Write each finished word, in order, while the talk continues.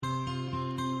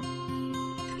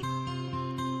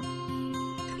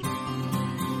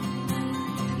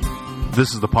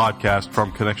This is the podcast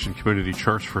from Connection Community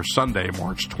Church for Sunday,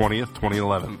 March 20th,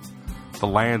 2011. The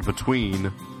Land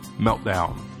Between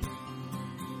Meltdown.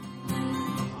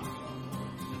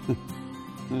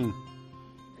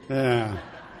 Yeah.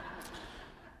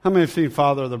 How many have seen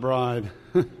Father of the Bride?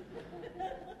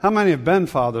 How many have been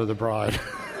Father of the Bride?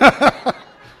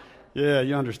 Yeah,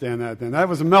 you understand that then. That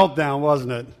was a meltdown,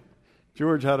 wasn't it?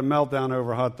 George had a meltdown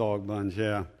over hot dog buns,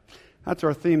 yeah. That's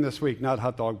our theme this week, not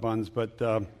hot dog buns,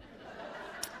 but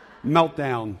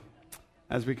meltdown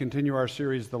as we continue our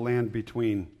series, The Land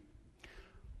Between.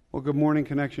 Well, good morning,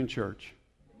 Connection Church.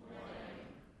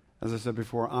 As I said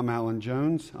before, I'm Alan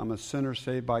Jones. I'm a sinner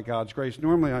saved by God's grace.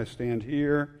 Normally I stand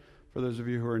here, for those of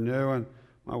you who are new, and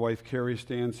my wife Carrie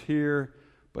stands here,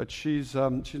 but she's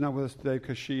not with us today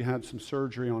because she had some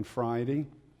surgery on Friday.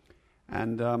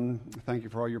 And thank you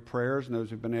for all your prayers and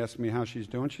those who've been asking me how she's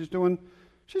doing. She's doing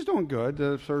good.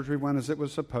 The surgery went as it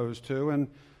was supposed to, and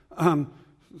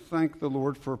thank the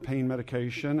Lord for pain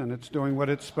medication, and it's doing what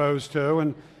it's supposed to.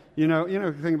 And you know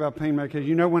the thing about pain medication,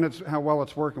 you know how well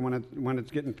it's working when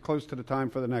it's getting close to the time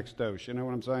for the next dose. You know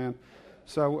what I'm saying?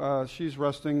 So she's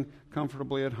resting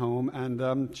comfortably at home,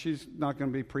 and she's not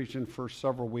going to be preaching for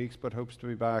several weeks, but hopes to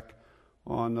be back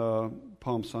on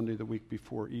Palm Sunday, the week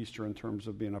before Easter, in terms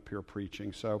of being up here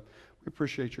preaching. So we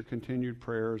appreciate your continued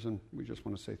prayers, and we just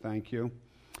want to say thank you.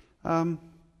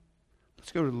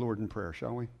 Let's go to the Lord in prayer,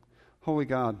 shall we? Holy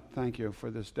God, thank you for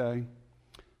this day.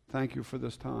 Thank you for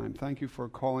this time. Thank you for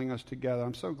calling us together.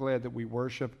 I'm so glad that we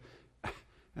worship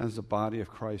as a body of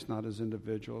Christ, not as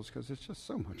individuals, because it's just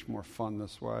so much more fun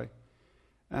this way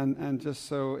and just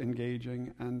so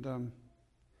engaging. And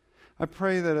I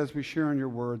pray that as we share in your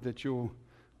word that you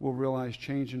will realize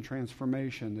change and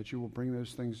transformation, that you will bring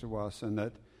those things to us, and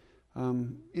that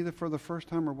either for the first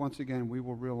time or once again, we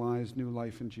will realize new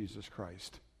life in Jesus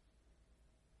Christ.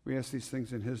 We ask these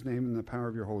things in his name and the power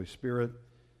of your Holy Spirit.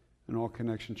 And all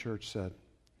Connection Church said,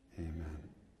 amen.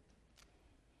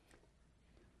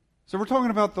 So we're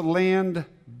talking about the land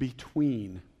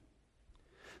between.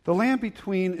 The land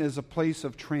between is a place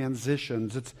of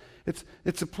transitions.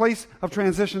 It's a place of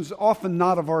transitions often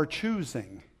not of our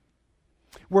choosing.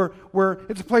 Where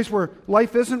it's a place where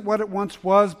life isn't what it once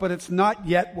was, but it's not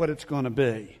yet what it's going to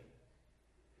be.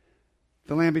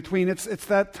 The land between, it's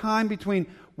that time between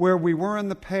where we were in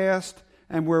the past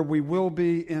and where we will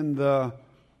be in the,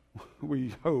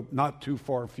 we hope, not too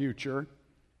far future.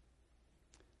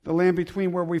 The land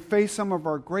between where we face some of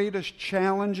our greatest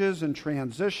challenges and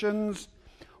transitions,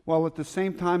 while at the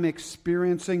same time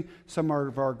experiencing some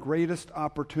of our greatest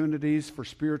opportunities for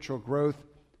spiritual growth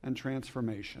and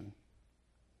transformation.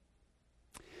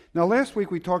 Now, last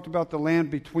week we talked about the land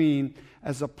between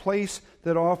as a place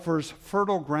that offers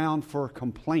fertile ground for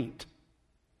complaint.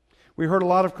 We heard a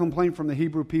lot of complaint from the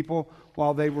Hebrew people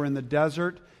while they were in the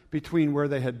desert between where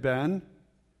they had been,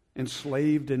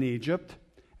 enslaved in Egypt,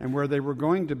 and where they were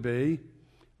going to be,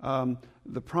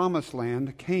 the promised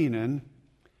land, Canaan.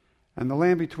 And the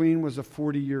land between was a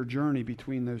 40-year journey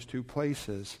between those two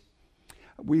places.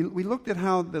 We looked at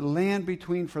how the land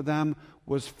between for them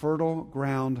was fertile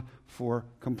ground for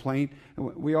complaint.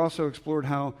 We also explored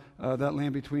how that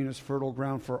land between is fertile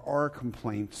ground for our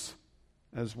complaints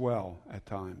as well at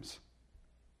times.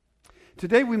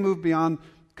 Today we move beyond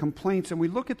complaints and we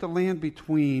look at the land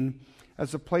between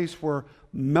as a place where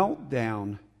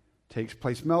meltdown takes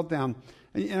place. Meltdown.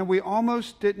 And we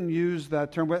almost didn't use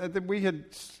that term. We had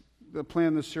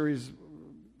planned this series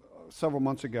several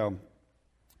months ago.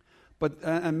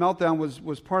 And meltdown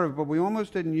was part of it, but we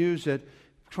almost didn't use it,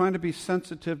 trying to be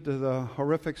sensitive to the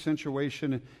horrific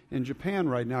situation in Japan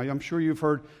right now. I'm sure you've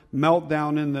heard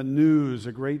meltdown in the news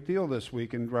a great deal this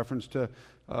week in reference to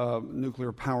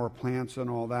nuclear power plants and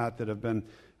all that have been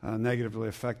negatively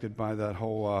affected by that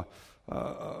whole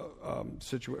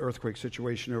earthquake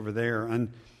situation over there.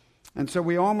 And so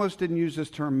we almost didn't use this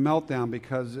term meltdown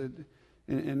because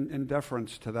in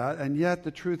deference to that. And yet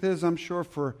the truth is, I'm sure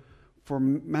for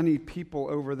many people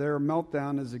over there,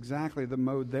 meltdown is exactly the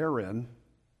mode they're in.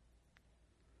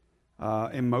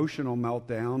 Emotional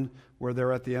meltdown, where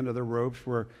they're at the end of their ropes,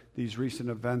 where these recent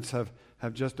events have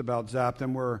just about zapped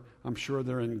them, where I'm sure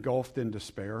they're engulfed in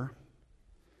despair.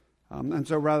 And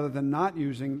so rather than not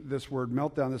using this word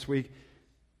meltdown this week,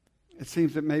 it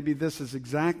seems that maybe this is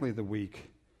exactly the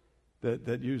week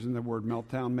that using the word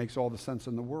meltdown makes all the sense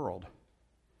in the world.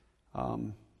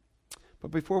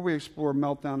 But before we explore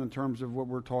meltdown in terms of what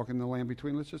we're talking the land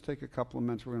between, let's just take a couple of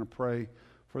minutes. We're going to pray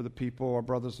for the people, our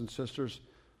brothers and sisters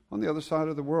on the other side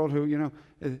of the world who,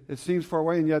 it seems far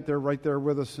away, and yet they're right there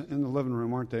with us in the living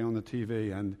room, aren't they, on the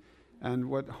TV? And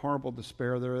what horrible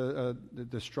despair, the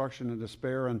destruction and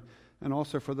despair, and and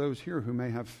also for those here who may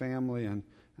have family and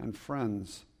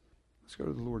friends. Let's go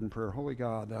to the Lord in prayer. Holy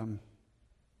God,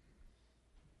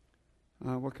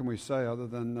 what can we say other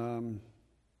than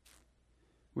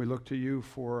we look to you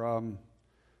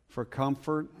for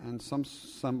comfort and some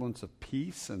semblance of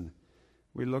peace, and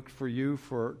we look for you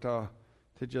to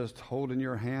just hold in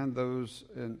your hand those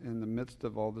in the midst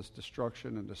of all this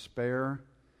destruction and despair.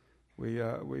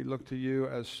 We look to you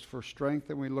as for strength,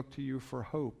 and we look to you for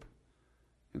hope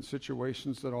in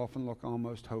situations that often look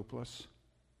almost hopeless.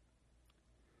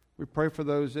 We pray for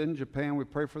those in Japan. We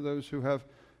pray for those who have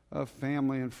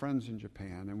family and friends in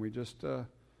Japan, and we just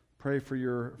pray for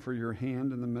your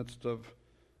hand in the midst of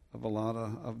a lot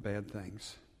of bad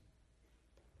things.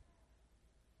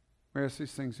 We ask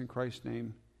these things in Christ's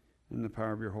name, in the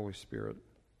power of your Holy Spirit.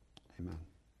 Amen.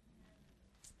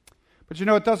 But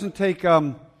it doesn't take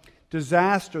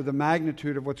disaster, the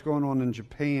magnitude of what's going on in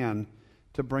Japan,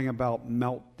 to bring about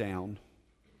meltdown.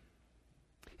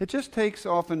 It just takes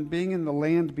often being in the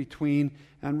land between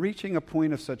and reaching a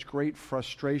point of such great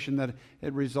frustration that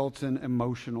it results in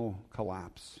emotional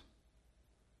collapse.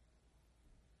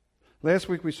 Last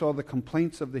week we saw the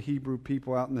complaints of the Hebrew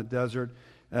people out in the desert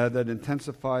that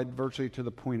intensified virtually to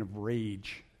the point of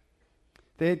rage.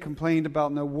 They had complained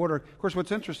about no water. Of course,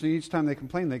 what's interesting, each time they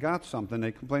complained, they got something.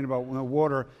 They complained about no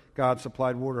water, God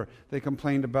supplied water. They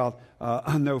complained about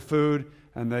no food,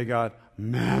 and they got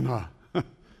manna.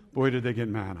 Boy, did they get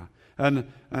manna. And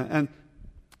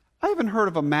I haven't heard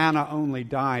of a manna-only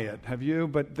diet, have you?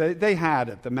 But they had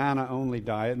it, the manna-only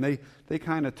diet, and they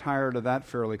kind of tired of that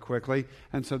fairly quickly.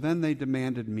 And so then they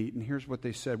demanded meat, and here's what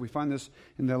they said. We find this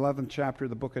in the 11th chapter of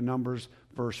the book of Numbers,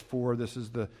 verse 4. This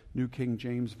is the New King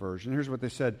James Version. Here's what they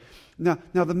said. Now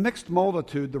the mixed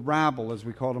multitude, the rabble, as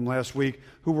we called them last week,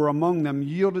 who were among them,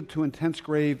 yielded to intense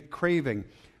craving.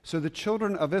 So the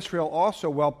children of Israel also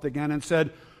whelped again and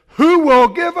said, "Who will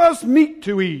give us meat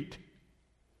to eat?"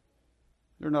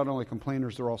 They're not only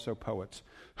complainers, they're also poets.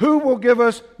 Who will give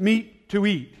us meat to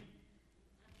eat?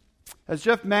 As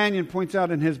Jeff Mannion points out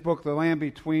in his book, The Land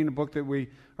Between, a book that we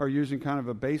are using kind of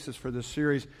a basis for this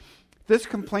series, this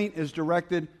complaint is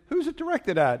directed, who's it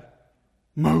directed at?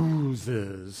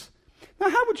 Moses. Now,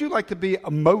 how would you like to be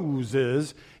a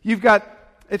Moses? You've got,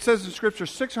 it says in Scripture,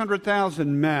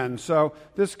 600,000 men. So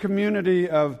this community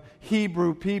of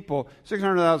Hebrew people,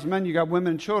 600,000 men, you got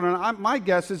women and children. My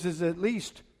guess is at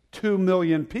least 2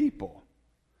 million people.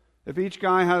 If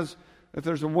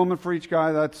there's a woman for each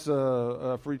guy, that's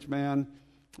for each man,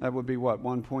 that would be what,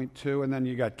 1.2? And then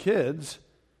you got kids.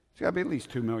 It's got to be at least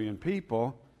 2 million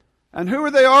people. And who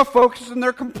are they all focusing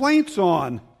their complaints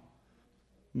on?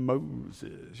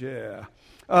 Moses, yeah.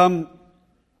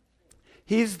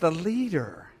 He's the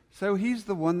leader. So he's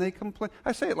the one they complain.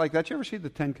 I say it like that. You ever see the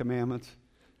Ten Commandments?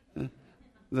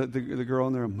 The girl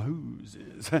in there,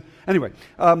 Moses. Anyway,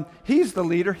 he's the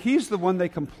leader. He's the one they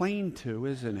complain to,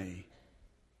 isn't he?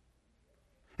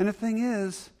 And the thing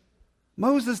is,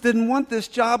 Moses didn't want this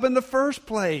job in the first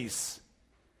place.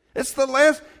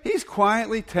 He's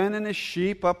quietly tending his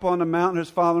sheep up on the mountain, his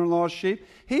father-in-law's sheep.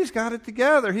 He's got it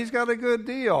together. He's got a good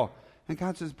deal. And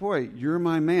God says, boy, you're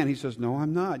my man. He says, no,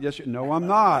 I'm not. No, I'm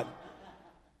not.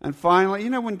 And finally,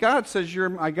 when God says you're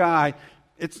my guy,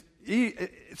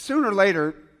 sooner or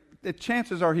later, the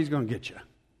chances are he's going to get you.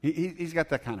 He's got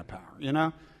that kind of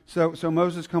power, So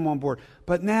Moses come on board.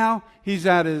 But now he's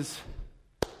at his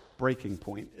breaking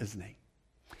point, isn't he?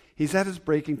 He's at his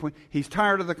breaking point. He's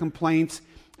tired of the complaints,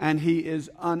 and he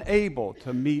is unable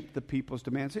to meet the people's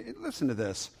demands. Listen to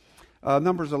this.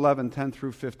 Numbers 11, 10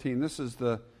 through 15. This is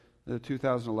the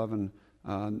 2011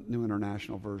 New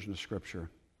International Version of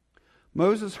Scripture.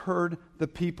 Moses heard the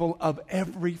people of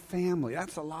every family.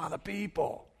 That's a lot of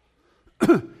people.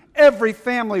 Every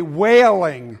family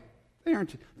wailing.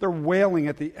 They're wailing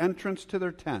at the entrance to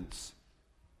their tents.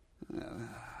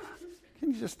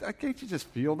 Can't you just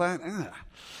feel that?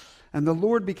 And the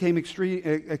Lord became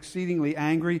exceedingly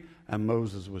angry, and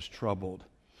Moses was troubled.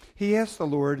 He asked the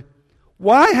Lord,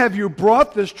 "Why have you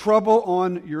brought this trouble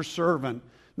on your servant?"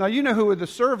 Now you know who the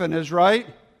servant is, right?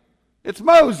 It's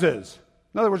Moses.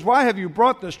 In other words, why have you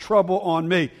brought this trouble on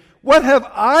me? What have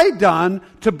I done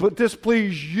to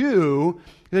displease you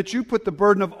that you put the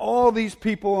burden of all these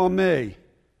people on me?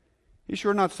 He's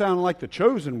sure not sounding like the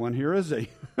chosen one here, is he?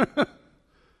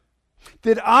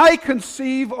 Did I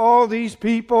conceive all these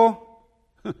people?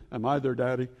 Am I their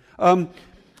daddy?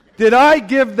 Did I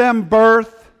give them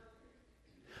birth?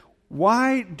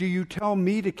 Why do you tell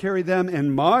me to carry them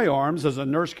in my arms as a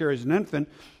nurse carries an infant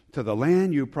to the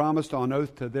land you promised on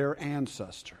oath to their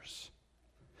ancestors?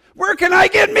 Where can I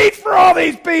get meat for all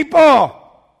these people?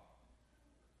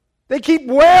 They keep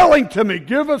wailing to me,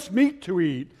 give us meat to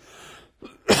eat.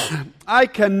 I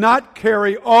cannot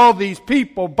carry all these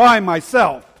people by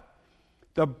myself.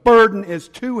 The burden is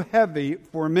too heavy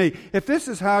for me. If this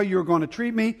is how you're going to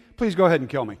treat me, please go ahead and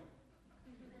kill me.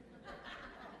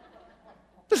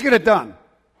 Just get it done.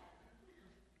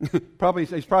 He's probably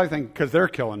thinking, because they're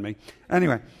killing me.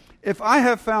 Anyway, if I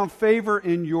have found favor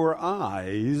in your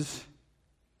eyes,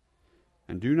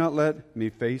 and do not let me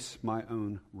face my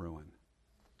own ruin.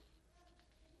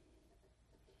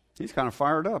 He's kind of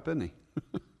fired up, isn't he?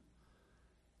 Did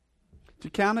you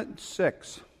count it?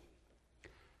 6.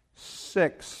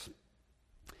 6.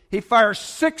 He fires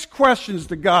 6 questions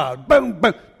to God. Boom,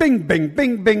 boom, bing, bing,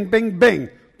 bing, bing, bing, bing.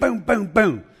 Boom, boom,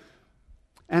 boom.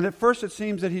 And at first it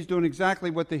seems that he's doing exactly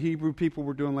what the Hebrew people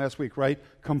were doing last week, right?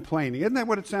 Complaining. Isn't that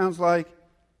what it sounds like?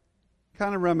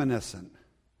 Kind of reminiscent.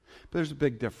 But there's a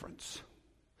big difference.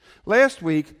 Last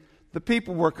week, the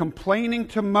people were complaining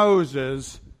to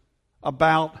Moses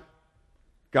about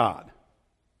God.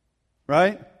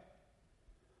 Right?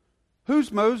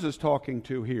 Who's Moses talking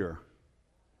to here?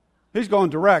 He's going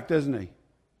direct, isn't he?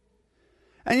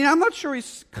 And I'm not sure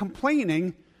he's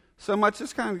complaining so much.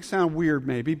 This kind of sounds weird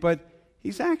maybe, but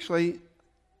he's actually,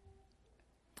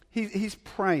 he's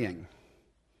praying.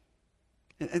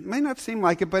 It may not seem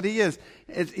like it, but he is.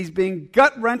 He's being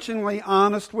gut-wrenchingly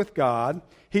honest with God.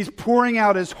 He's pouring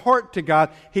out his heart to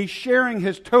God. He's sharing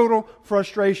his total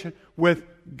frustration with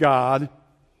God.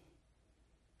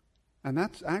 And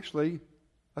that's actually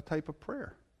a type of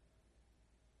prayer.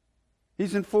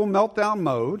 He's in full meltdown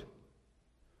mode.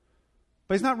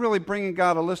 But he's not really bringing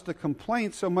God a list of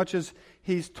complaints so much as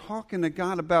he's talking to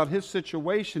God about his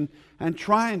situation and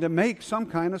trying to make some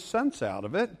kind of sense out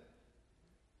of it.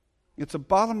 It's a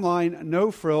bottom line,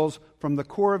 no frills, from the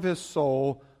core of his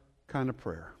soul kind of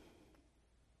prayer.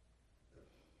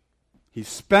 He's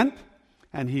spent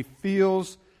and he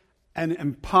feels an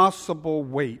impossible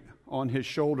weight on his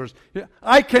shoulders.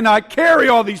 I cannot carry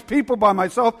all these people by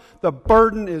myself. The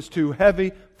burden is too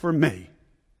heavy for me.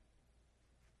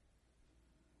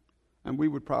 And we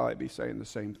would probably be saying the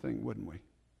same thing, wouldn't we?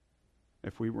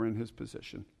 If we were in his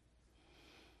position.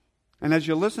 And as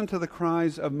you listen to the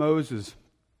cries of Moses,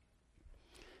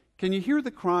 can you hear the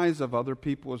cries of other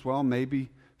people as well?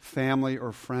 Maybe family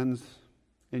or friends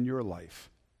in your life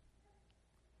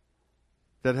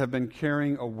that have been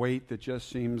carrying a weight that just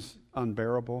seems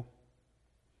unbearable.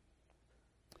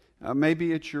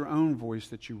 Maybe it's your own voice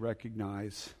that you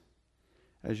recognize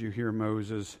as you hear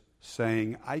Moses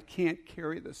saying, I can't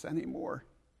carry this anymore.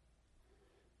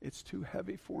 It's too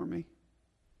heavy for me.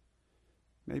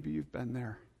 Maybe you've been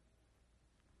there.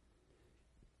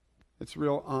 It's a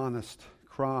real honest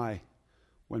cry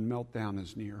when meltdown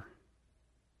is near.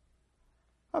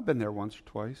 I've been there once or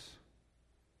twice.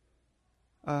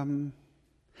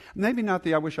 Maybe not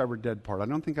the I wish I were dead part. I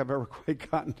don't think I've ever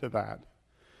quite gotten to that.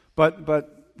 But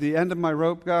the end of my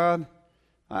rope, God,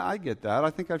 I get that. I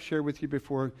think I've shared with you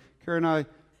before. Carrie and I,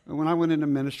 when I went into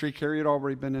ministry, Carrie had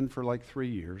already been in for like 3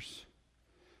 years.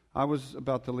 I was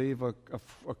about to leave a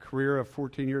career of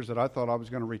 14 years that I thought I was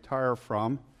going to retire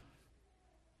from.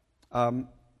 And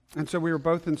so we were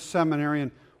both in seminary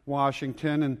in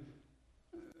Washington and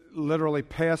literally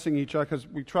passing each other because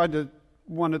we tried to,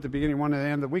 one at the beginning, one at the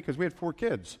end of the week because we had 4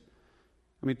 kids.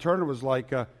 I mean, Turner was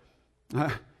like,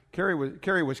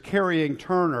 Carrie was carrying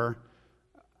Turner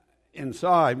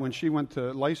inside when she went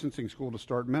to licensing school to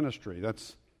start ministry.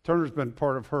 Turner's been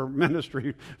part of her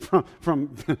ministry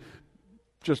from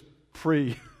just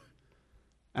pre.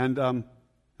 And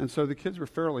so the kids were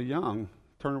fairly young.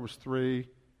 Turner was 3.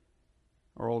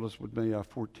 Our oldest would be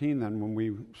 14 then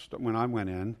when I went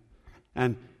in.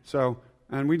 And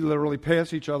we literally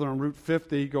passed each other on Route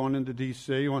 50 going into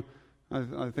D.C.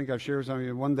 I think I've shared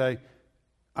something. One day,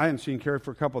 I hadn't seen Carrie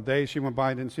for a couple of days. She went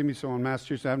by and didn't see me, so on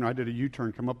Massachusetts Avenue, I did a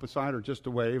U-turn, come up beside her just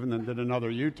to wave, and then did another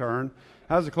U-turn.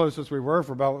 That was the closest we were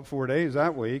for about 4 days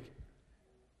that week.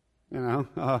 You know,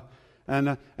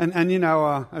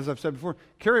 as I've said before,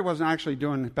 Carrie wasn't actually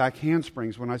doing back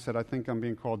handsprings when I said, I think I'm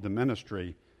being called to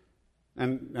ministry.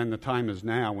 And the time is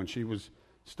now when she was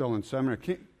still in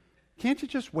seminary. Can't you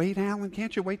just wait, Alan?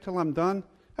 Can't you wait till I'm done?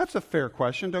 That's a fair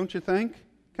question, don't you think?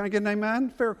 Can I get an amen?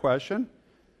 Fair question.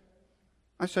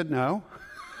 I said no.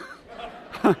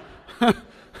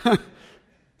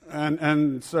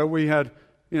 and so we had,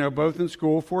 both in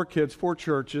school, 4 kids, 4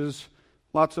 churches,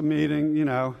 lots of meeting,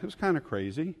 it was kind of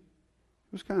crazy.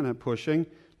 It was kind of pushing,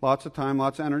 lots of time,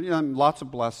 lots of energy, lots of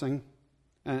blessing.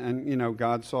 And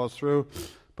God saw us through.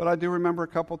 But I do remember a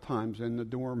couple times in the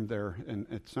dorm there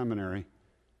at seminary.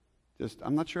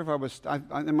 I'm not sure if I was,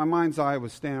 in my mind's eye I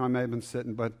was standing, I may have been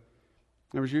sitting, but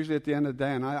It was usually at the end of the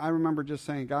day, and I remember just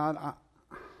saying, God,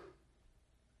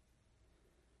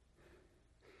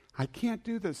 I can't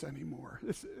do this anymore.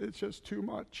 It's just too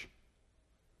much.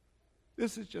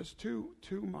 This is just too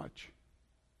much.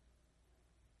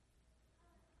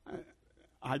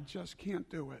 I just can't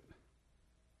do it.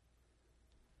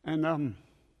 And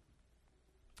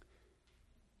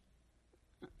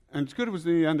it's good it was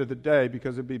the end of the day,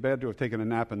 because it'd be bad to have taken a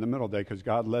nap in the middle of the day, because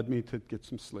God led me to get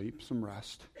some sleep, some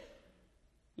rest.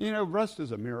 You know, rest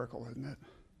is a miracle, isn't it?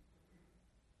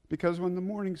 Because when the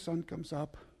morning sun comes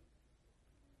up,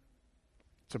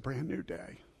 it's a brand new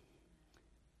day.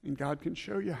 And God can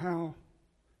show you how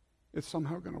it's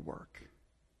somehow going to work.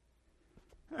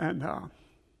 And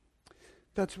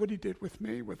that's what he did with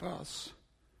me, with us.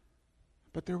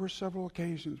 But there were several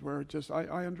occasions where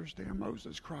I understand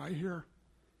Moses' cry here.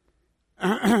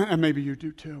 And maybe you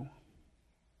do too.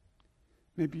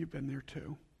 Maybe you've been there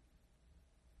too.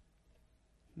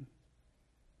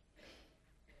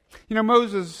 You know,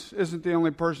 Moses isn't the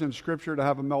only person in Scripture to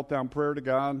have a meltdown prayer to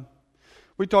God.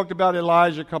 We talked about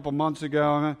Elijah a couple months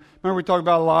ago. Remember we talked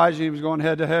about Elijah? He was going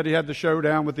head to head. He had the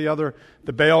showdown with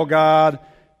the Baal god.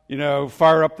 You know,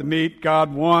 fire up the meat.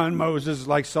 God won. Moses is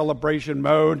like celebration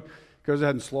mode. Goes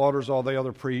ahead and slaughters all the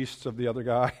other priests of the other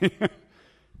guy.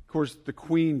 Of course, the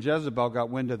queen Jezebel got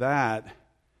wind of that.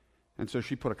 And so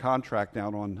she put a contract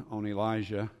out on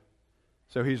Elijah.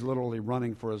 So he's literally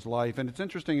running for his life. And it's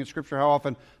interesting in Scripture how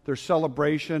often there's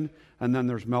celebration and then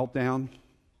there's meltdown.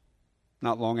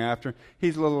 Not long after.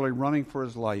 He's literally running for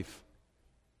his life,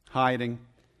 hiding.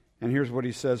 And here's what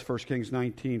he says, 1 Kings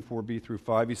 19, 4b through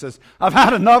 5. He says, I've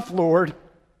had enough, Lord.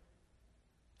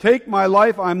 Take my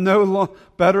life. I'm no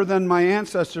better than my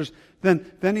ancestors. Then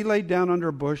he laid down under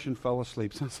a bush and fell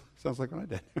asleep. Sounds like what I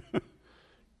did.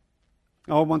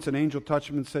 Once an angel touched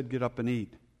him and said, get up and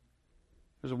eat.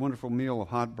 There's a wonderful meal of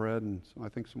hot bread and I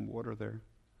think some water there.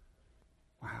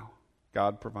 Wow.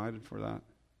 God provided for that.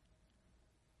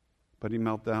 But he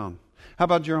melted down. How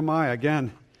about Jeremiah?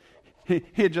 Again, he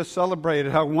had just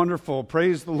celebrated how wonderful.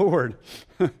 Praise the Lord.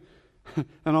 And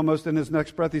almost in his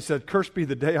next breath he said, cursed be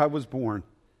the day I was born.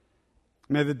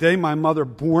 May the day my mother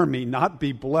bore me not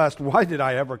be blessed. Why did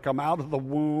I ever come out of the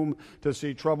womb to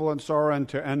see trouble and sorrow and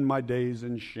to end my days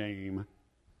in shame?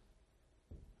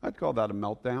 I'd call that a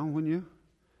meltdown, wouldn't you?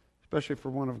 Especially for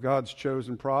one of God's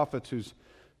chosen prophets who's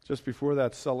just before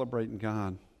that celebrating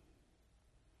God.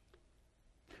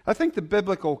 I think the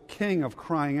biblical king of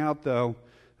crying out, though,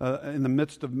 in the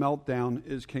midst of meltdown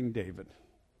is King David,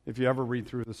 if you ever read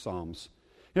through the Psalms.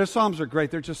 You know, Psalms are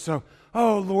great. They're just so,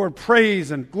 oh, Lord,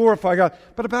 praise and glorify God.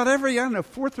 But about every,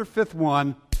 fourth or fifth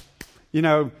one,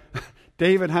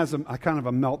 David has a kind of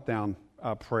a meltdown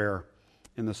prayer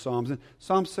in the Psalms. And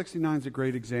Psalm 69 is a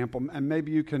great example, and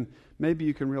maybe you can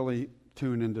really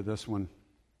tune into this one.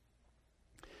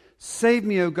 Save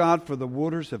me, O God, for the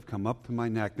waters have come up to my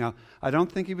neck. Now, I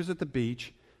don't think he was at the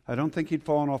beach. I don't think he'd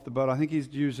fallen off the boat. I think he's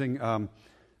using,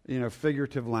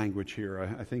 figurative language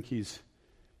here. I think he's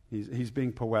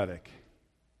being poetic.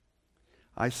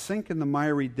 I sink in the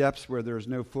miry depths where there is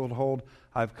no foothold.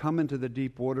 I've come into the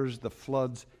deep waters. The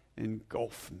floods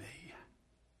engulf me.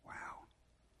 Wow.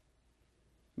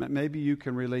 Maybe you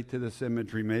can relate to this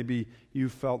imagery. Maybe you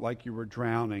felt like you were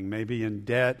drowning. Maybe in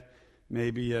debt.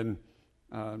 Maybe in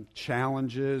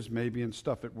challenges, maybe in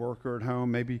stuff at work or at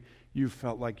home. Maybe you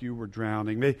felt like you were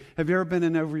drowning. Have you ever been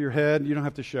in over your head? You don't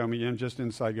have to show me. Just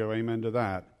inside go, amen to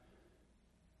that.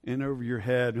 In over your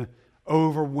head,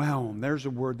 overwhelmed. There's a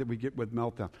word that we get with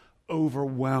meltdown.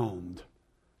 Overwhelmed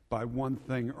by one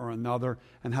thing or another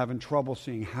and having trouble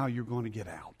seeing how you're going to get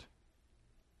out.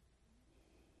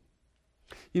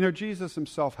 Jesus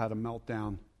himself had a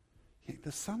meltdown.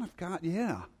 The Son of God,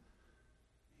 yeah.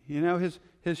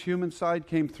 His human side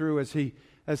came through as he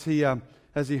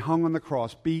hung on the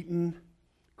cross, beaten,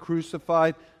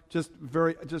 crucified, just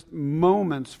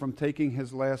moments from taking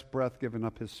his last breath, giving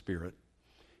up his spirit.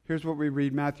 Here's what we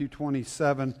read, Matthew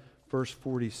 27, verse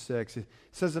 46. It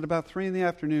says at about 3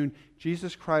 p.m,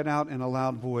 Jesus cried out in a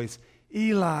loud voice,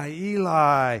 Eli,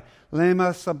 Eli,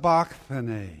 lema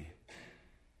sabachthani.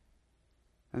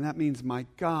 And that means, my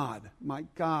God,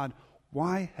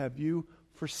 why have you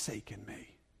forsaken me?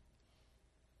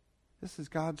 This is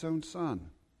God's own Son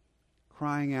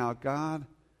crying out, God,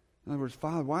 in other words,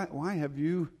 Father, why have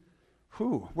you,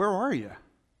 where are you?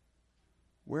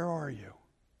 Where are you?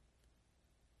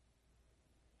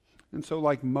 And so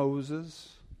like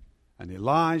Moses and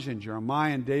Elijah and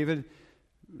Jeremiah and David,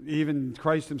 even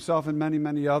Christ himself and many,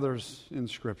 many others in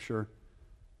Scripture,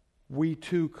 we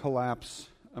too collapse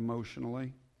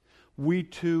emotionally. We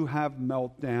too have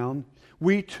meltdown.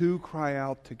 We too cry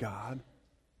out to God.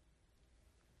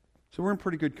 So we're in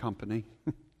pretty good company.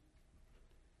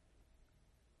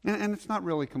 And it's not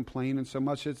really complaining so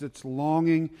much as it's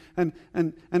longing, and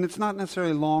it's not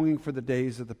necessarily longing for the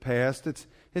days of the past.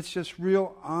 It's just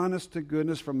real honest to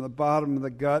goodness from the bottom of the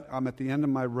gut. I'm at the end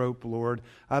of my rope, Lord.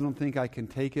 I don't think I can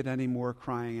take it anymore,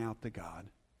 crying out to God.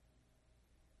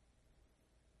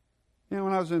 When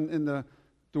I was in the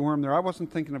dorm there, I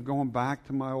wasn't thinking of going back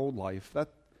to my old life.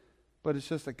 But it's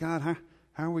just that, God,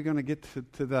 how are we going to get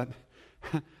to that?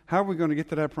 How are we going to get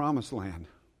to that promised land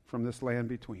from this land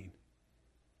between?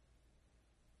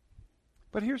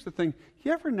 But here's the thing.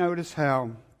 You ever notice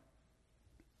how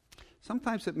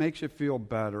sometimes it makes you feel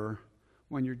better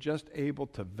when you're just able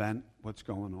to vent what's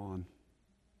going on?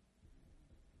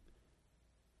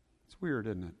 It's weird,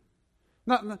 isn't it?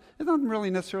 It doesn't really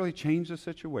necessarily change the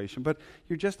situation, but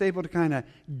you're just able to kind of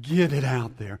get it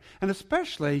out there. And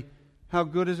especially, how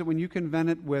good is it when you can vent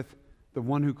it with the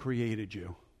one who created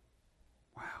you?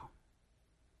 Wow.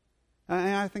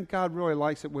 And I think God really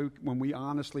likes it when we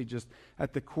honestly just,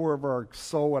 at the core of our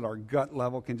soul, at our gut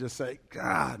level, can just say,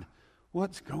 God,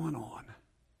 what's going on?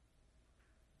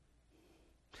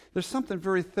 There's something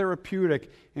very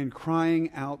therapeutic in crying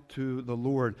out to the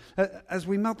Lord. As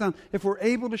we melt down, if we're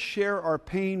able to share our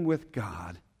pain with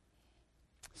God,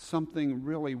 something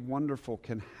really wonderful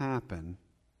can happen.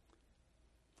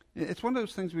 It's one of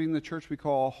those things in the church we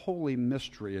call a holy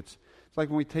mystery. It's like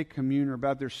when we take communion or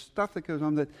baptism, there's stuff that goes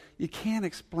on that you can't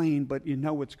explain, but you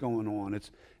know what's going on.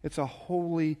 It's a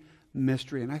holy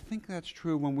mystery. And I think that's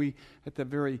true when we, at the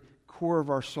very core of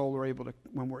our soul,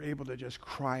 when we're able to just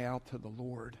cry out to the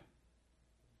Lord.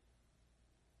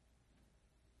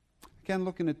 Again,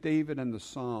 looking at David and the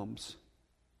Psalms,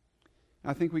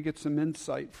 I think we get some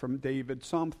insight from David.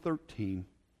 Psalm 13.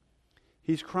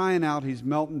 He's crying out. He's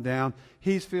melting down.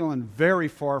 He's feeling very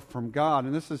far from God.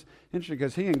 And this is interesting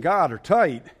because he and God are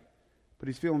tight. But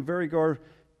he's feeling very far.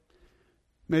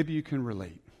 Maybe you can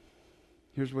relate.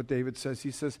 Here's what David says.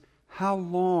 He says, how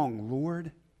long,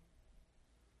 Lord?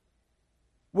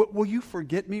 Will you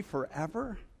forget me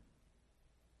forever?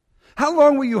 How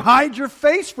long will you hide your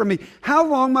face from me? How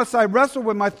long must I wrestle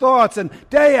with my thoughts and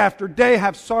day after day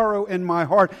have sorrow in my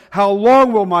heart? How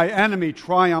long will my enemy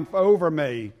triumph over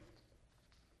me?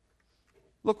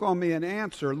 Look on me and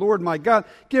answer, Lord my God,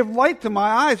 give light to my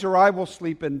eyes or I will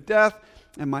sleep in death,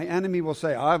 and my enemy will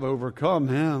say, I've overcome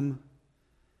him,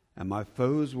 and my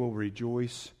foes will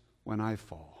rejoice when I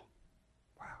fall.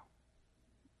 Wow.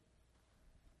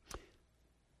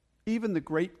 Even the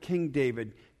great King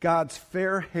David, God's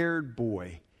fair-haired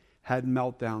boy, had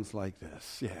meltdowns like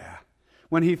this. Yeah.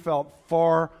 When he felt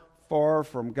far, far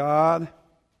from God,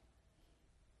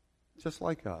 just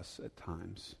like us at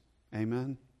times.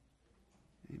 Amen?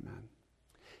 Amen.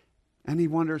 And he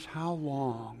wonders, how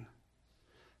long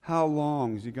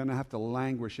is he going to have to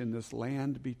languish in this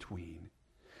land between?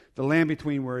 The land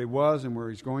between where he was and where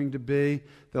he's going to be.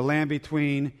 The land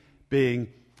between being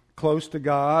close to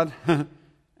God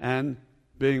and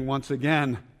being once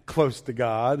again close to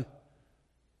God.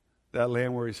 That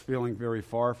land where he's feeling very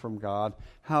far from God.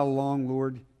 How long,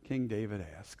 Lord? King David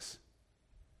asks.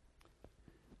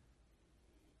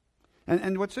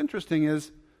 And what's interesting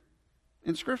is,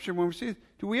 in Scripture, when we see,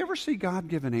 do we ever see God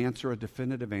give an answer, a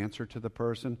definitive answer to the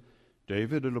person?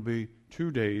 David, it'll be 2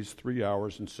 days, 3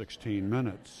 hours, and 16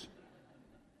 minutes.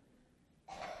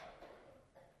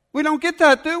 We don't get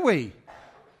that, do we?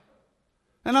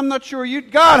 And I'm not sure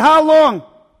God, how long?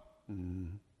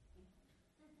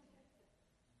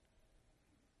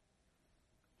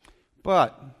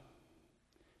 But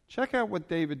check out what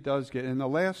David does get in the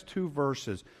last two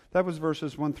verses. That was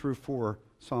verses 1 through 4,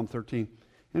 Psalm 13.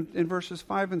 In verses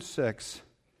 5 and 6,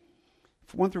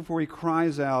 1 through 4, he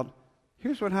cries out.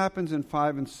 Here's what happens in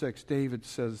 5 and 6. David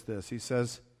says this. He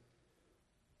says,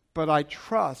 but I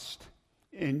trust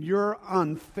in your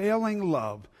unfailing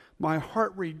love. My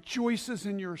heart rejoices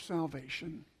in your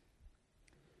salvation.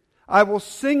 I will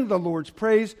sing the Lord's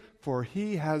praise, for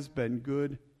he has been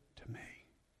good to me.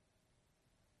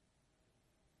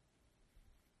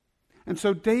 And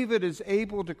so David is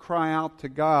able to cry out to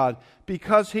God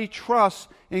because he trusts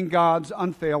in God's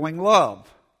unfailing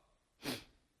love.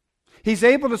 He's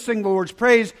able to sing the Lord's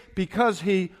praise because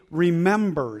he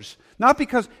remembers. Not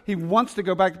because he wants to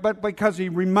go back, but because he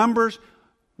remembers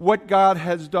what God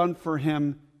has done for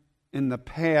him in the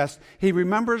past. He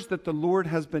remembers that the Lord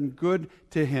has been good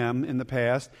to him in the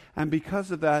past, and because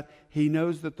of that, he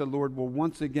knows that the Lord will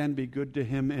once again be good to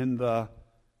him in the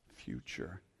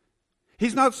future.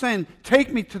 He's not saying,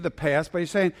 take me to the past, but he's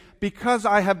saying, because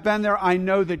I have been there, I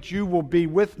know that you will be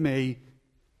with me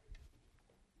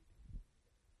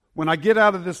When I get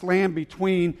out of this land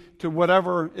between to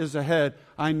whatever is ahead,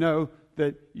 I know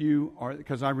that you are,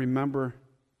 because I remember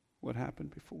what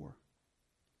happened before.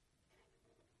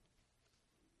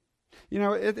 You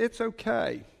know, it's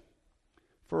okay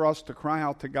for us to cry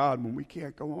out to God when we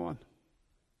can't go on.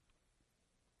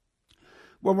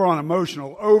 When we're on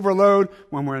emotional overload,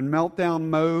 when we're in meltdown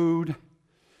mode.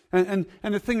 And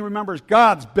the thing to remember is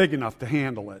God's big enough to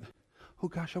handle it. Oh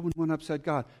gosh, I wouldn't want to upset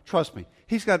God. Trust me,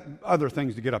 He's got other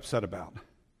things to get upset about.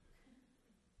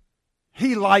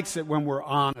 He likes it when we're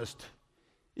honest,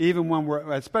 even when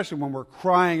especially when we're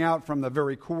crying out from the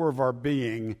very core of our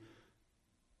being.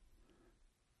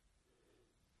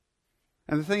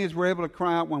 And the thing is, we're able to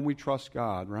cry out when we trust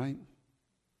God, right?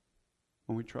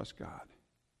 When we trust God.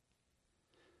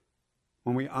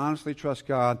 When we honestly trust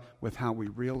God with how we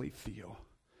really feel.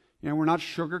 You know, we're not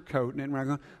sugarcoating it and we're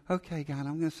going, okay, God,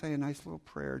 I'm going to say a nice little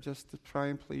prayer just to try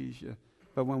and please you.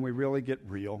 But when we really get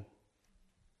real.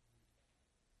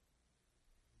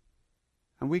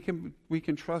 And we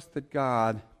can trust that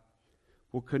God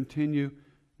will continue.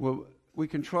 We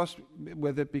can trust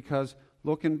with it because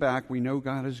looking back, we know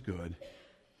God is good.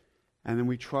 And then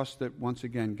we trust that once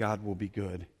again, God will be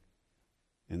good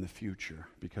in the future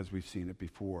because we've seen it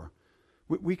before.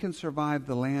 We can survive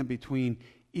the land between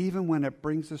even when it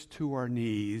brings us to our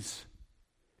knees,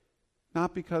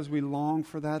 not because we long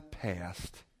for that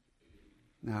past,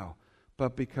 no,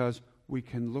 but because we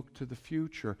can look to the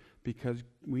future because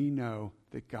we know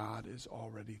that God is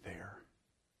already there.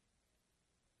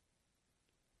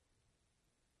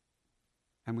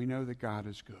 And we know that God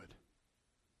is good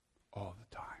all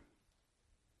the time.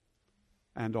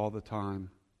 And all the time.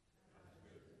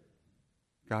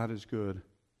 God is good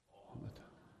all the time.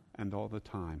 And all the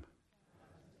time.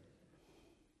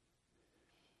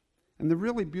 And the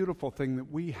really beautiful thing that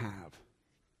we have,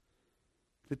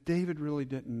 that David really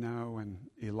didn't know, and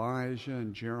Elijah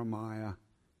and Jeremiah,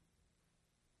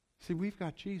 see, we've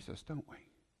got Jesus, don't we?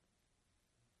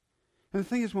 And the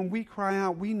thing is, when we cry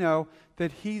out, we know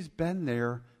that He's been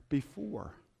there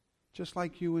before, just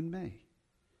like you and me.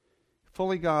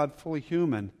 Fully God, fully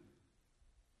human.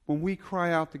 When we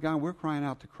cry out to God, we're crying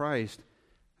out to Christ,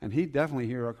 and He definitely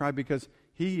hears our cry because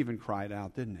He even cried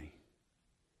out, didn't He?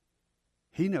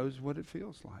 He knows what it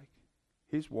feels like.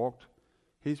 He's walked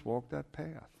that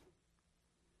path.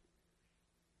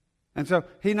 And so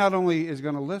He not only is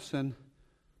going to listen,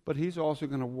 but He's also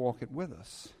going to walk it with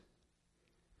us.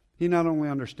 He not only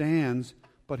understands,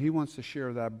 but He wants to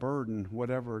share that burden,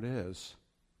 whatever it is.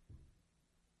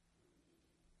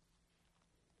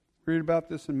 Read about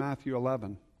this in Matthew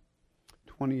 11,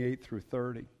 28 through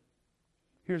 30.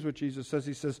 Here's what Jesus says.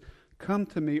 He says, "Come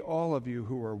to me, all of you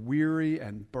who are weary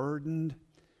and burdened,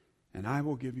 and I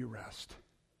will give you rest."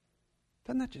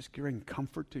 Doesn't that just bring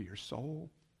comfort to your soul?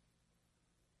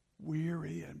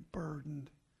 Weary and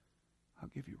burdened, I'll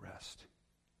give you rest.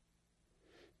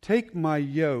 Take my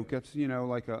yoke. That's,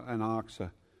 like an ox,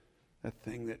 that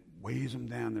thing that weighs them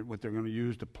down, what they're going to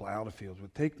use to plow the fields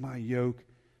with. Take my yoke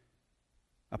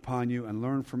upon you and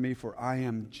learn from me, for I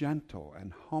am gentle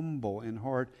and humble in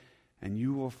heart, and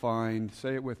you will find,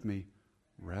 say it with me,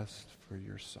 rest for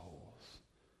your souls.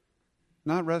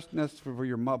 Not rest necessarily for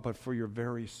your mouth, but for your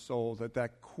very soul,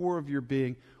 that core of your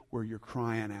being where you're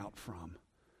crying out from,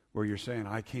 where you're saying,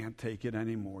 I can't take it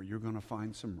anymore. You're going to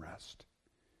find some rest.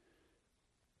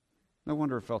 No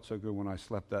wonder it felt so good when I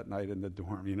slept that night in the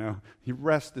dorm,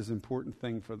 Rest is an important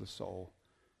thing for the soul.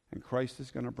 And Christ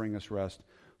is going to bring us rest.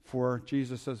 For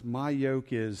Jesus says, my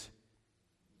yoke is,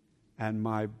 and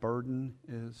my burden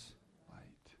is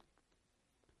light.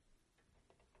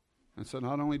 And so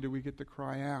not only do we get to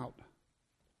cry out,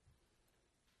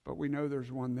 but we know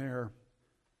there's one there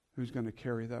who's going to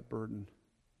carry that burden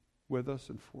with us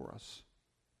and for us.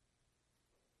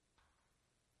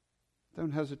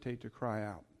 Don't hesitate to cry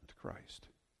out to Christ.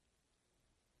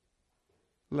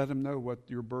 Let Him know what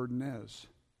your burden is.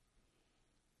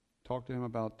 Talk to Him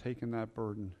about taking that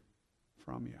burden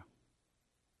from you.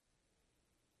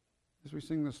 As we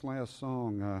sing this last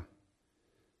song,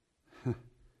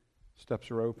 steps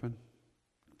are open.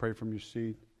 Pray from your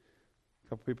seat. A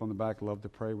couple people in the back love to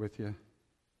pray with you.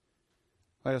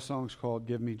 Last song's called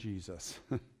Give Me Jesus.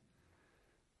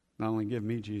 Not only give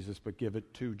me Jesus, but give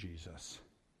it to Jesus.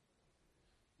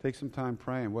 Take some time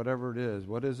praying, whatever it is.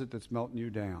 What is it that's melting you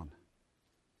down?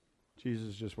 Jesus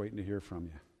is just waiting to hear from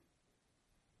you.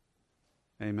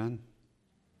 Amen.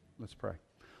 Let's pray.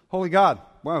 Holy God,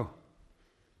 wow,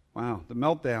 the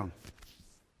meltdown.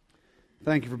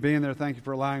 Thank you for being there. Thank you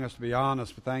for allowing us to be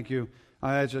honest. But thank you,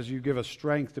 as you give us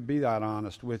strength to be that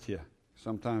honest with you.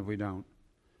 Sometimes we don't.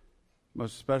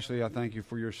 Most especially, I thank you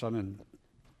for your Son and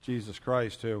Jesus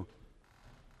Christ, who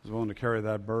is willing to carry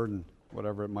that burden,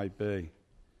 whatever it might be.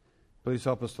 Please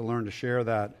help us to learn to share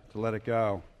that, to let it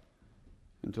go,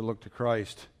 and to look to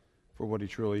Christ for what he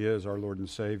truly is, our Lord and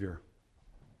Savior.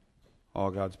 All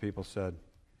God's people said,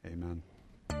 amen.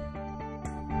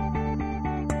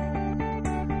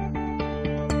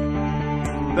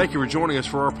 Thank you for joining us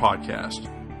for our podcast.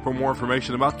 For more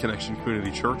information about Connection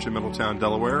Community Church in Middletown,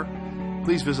 Delaware,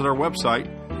 please visit our website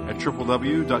at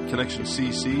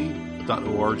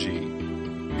www.connectioncc.org.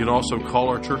 You can also call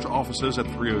our church offices at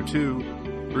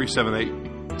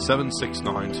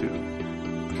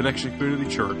 302-378-7692. Connection Community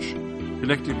Church,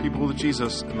 connecting people with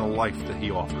Jesus and the life that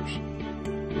he offers.